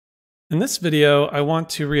In this video, I want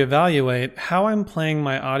to reevaluate how I'm playing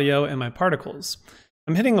my audio and my particles.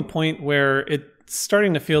 I'm hitting a point where it's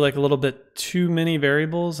starting to feel like a little bit too many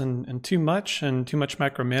variables and too much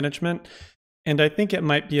micromanagement. And I think it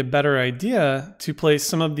might be a better idea to place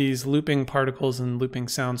some of these looping particles and looping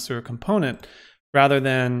sounds through a component rather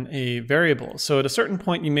than a variable. So at a certain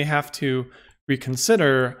point, you may have to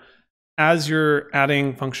reconsider, as you're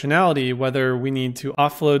adding functionality, whether we need to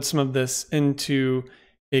offload some of this into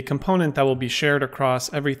a component that will be shared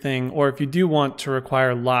across everything, or if you do want to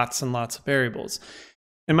require lots and lots of variables.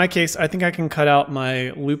 In my case, I think I can cut out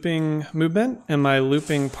my looping movement and my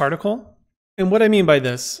looping particle. And what I mean by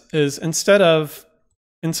this is, instead of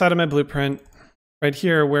inside of my blueprint right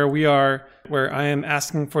here where I am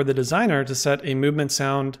asking for the designer to set a movement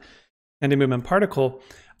sound and a movement particle,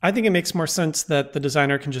 I think it makes more sense that the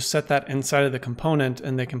designer can just set that inside of the component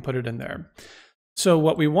and they can put it in there. So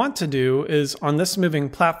what we want to do is, on this moving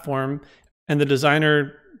platform, and the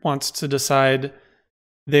designer wants to decide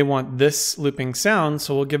they want this looping sound,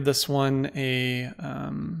 so we'll give this one a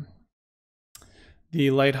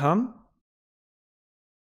the light hum.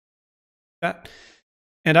 That.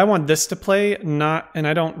 And I want this to play, and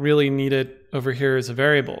I don't really need it over here as a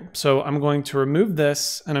variable. So I'm going to remove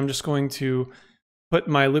this, and I'm just going to put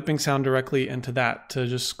my looping sound directly into that to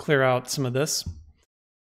just clear out some of this.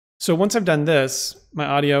 So once I've done this, my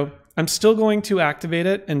audio, I'm still going to activate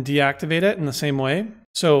it and deactivate it in the same way.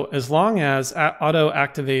 So as long as auto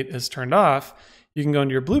activate is turned off, you can go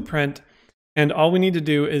into your blueprint, and all we need to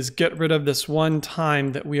do is get rid of this one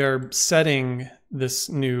time that we are setting this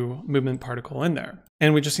new movement particle in there.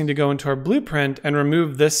 And we just need to go into our blueprint and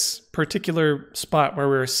remove this particular spot where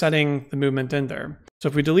we're setting the movement in there. So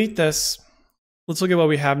if we delete this, let's look at what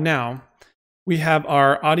we have now. We have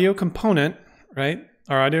our audio component, right?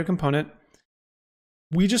 Our audio component.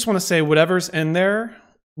 We just want to say whatever's in there,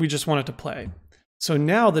 we just want it to play. So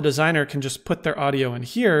now the designer can just put their audio in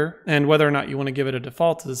here, and whether or not you want to give it a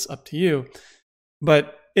default is up to you.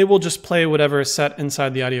 But it will just play whatever is set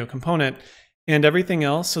inside the audio component, and everything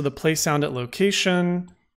else, so the play sound at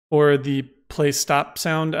location or the play stop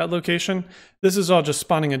sound at location, this is all just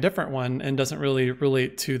spawning a different one and doesn't really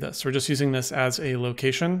relate to this. We're just using this as a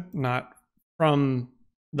location, not from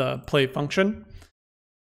the play function.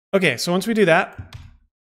 Okay, so once we do that,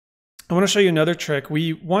 I want to show you another trick.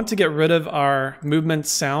 We want to get rid of our movement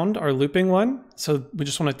sound, our looping one. So we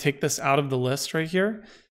just want to take this out of the list right here.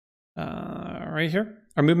 Right here.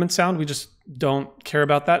 Our movement sound, we just don't care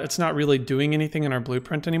about that. It's not really doing anything in our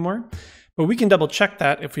blueprint anymore. But we can double check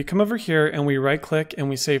that. If we come over here and we right click and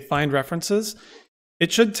we say find references,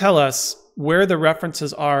 it should tell us where the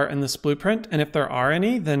references are in this blueprint. And if there are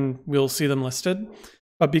any, then we'll see them listed.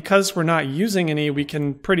 But because we're not using any, we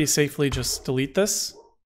can pretty safely just delete this,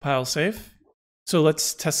 file save. So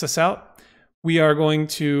let's test this out. We are going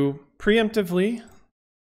to preemptively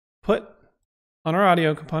put on our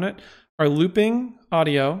audio component our looping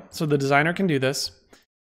audio, so the designer can do this.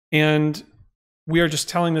 And we are just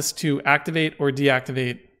telling this to activate or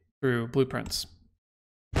deactivate through blueprints.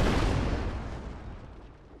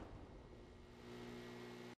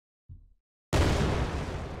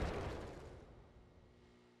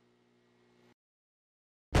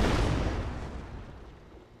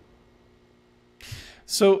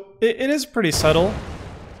 So it is pretty subtle,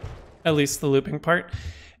 at least the looping part.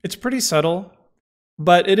 It's pretty subtle,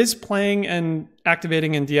 but it is playing and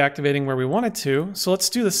activating and deactivating where we want it to. So let's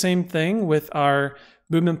do the same thing with our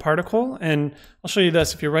movement particle. And I'll show you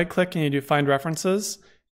this. If you right click and you do find references,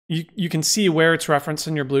 you can see where it's referenced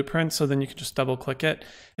in your blueprint. So then you can just double click it.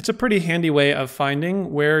 It's a pretty handy way of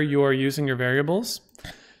finding where you're using your variables.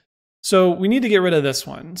 So we need to get rid of this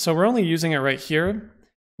one. So we're only using it right here.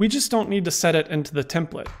 We just don't need to set it into the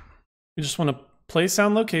template. We just want to play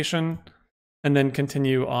sound location and then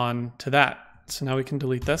continue on to that. So now we can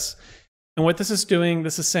delete this. And what this is doing,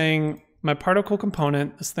 this is saying my particle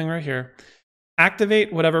component, this thing right here,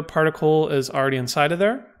 activate whatever particle is already inside of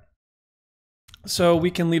there. So we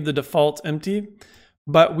can leave the default empty,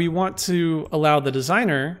 but we want to allow the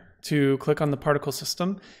designer to click on the particle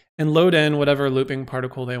system and load in whatever looping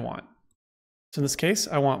particle they want. So in this case,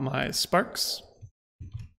 I want my sparks.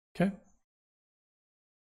 Okay.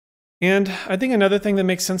 And I think another thing that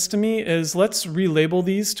makes sense to me is let's relabel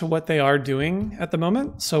these to what they are doing at the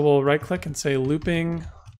moment. So we'll right click and say looping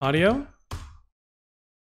audio.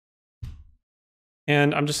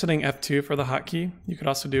 And I'm just hitting F2 for the hotkey. You could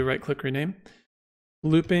also do right click rename.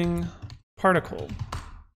 Looping particle.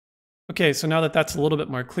 Okay, so now that that's a little bit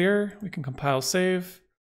more clear, we can compile save,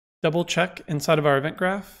 double check inside of our event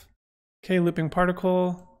graph. Okay, looping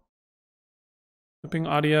particle, looping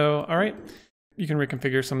audio. All right. You can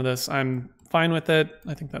reconfigure some of this. I'm fine with it.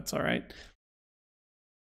 I think that's all right.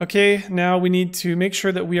 Okay, now we need to make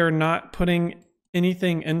sure that we are not putting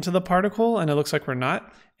anything into the particle, and it looks like we're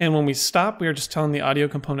not. And when we stop, we are just telling the audio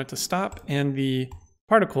component to stop and the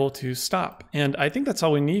particle to stop. And I think that's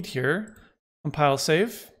all we need here. Compile,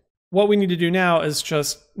 save. What we need to do now is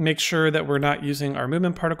just make sure that we're not using our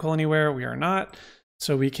movement particle anywhere. We are not,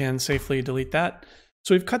 so we can safely delete that.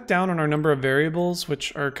 So we've cut down on our number of variables,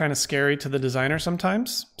 which are kind of scary to the designer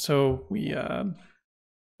sometimes. So we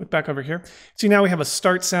look back over here. See, now we have a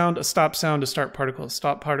start sound, a stop sound, a start particle, a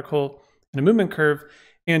stop particle, and a movement curve.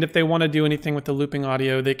 And if they want to do anything with the looping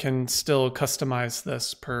audio, they can still customize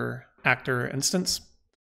this per actor instance.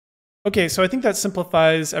 Okay, so I think that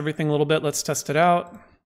simplifies everything a little bit. Let's test it out.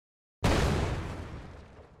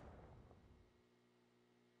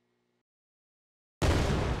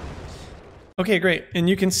 Okay, great. And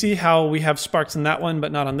you can see how we have sparks in that one,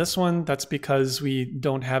 but not on this one. That's because we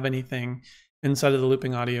don't have anything inside of the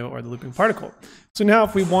looping audio or the looping particle. So now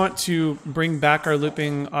if we want to bring back our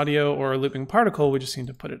looping audio or looping particle, we just need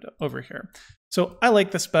to put it over here. So I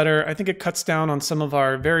like this better. I think it cuts down on some of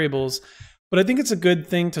our variables, but I think it's a good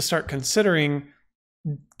thing to start considering,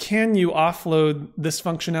 can you offload this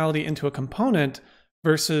functionality into a component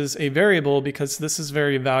versus a variable, because this is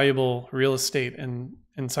very valuable real estate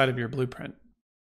inside of your blueprint.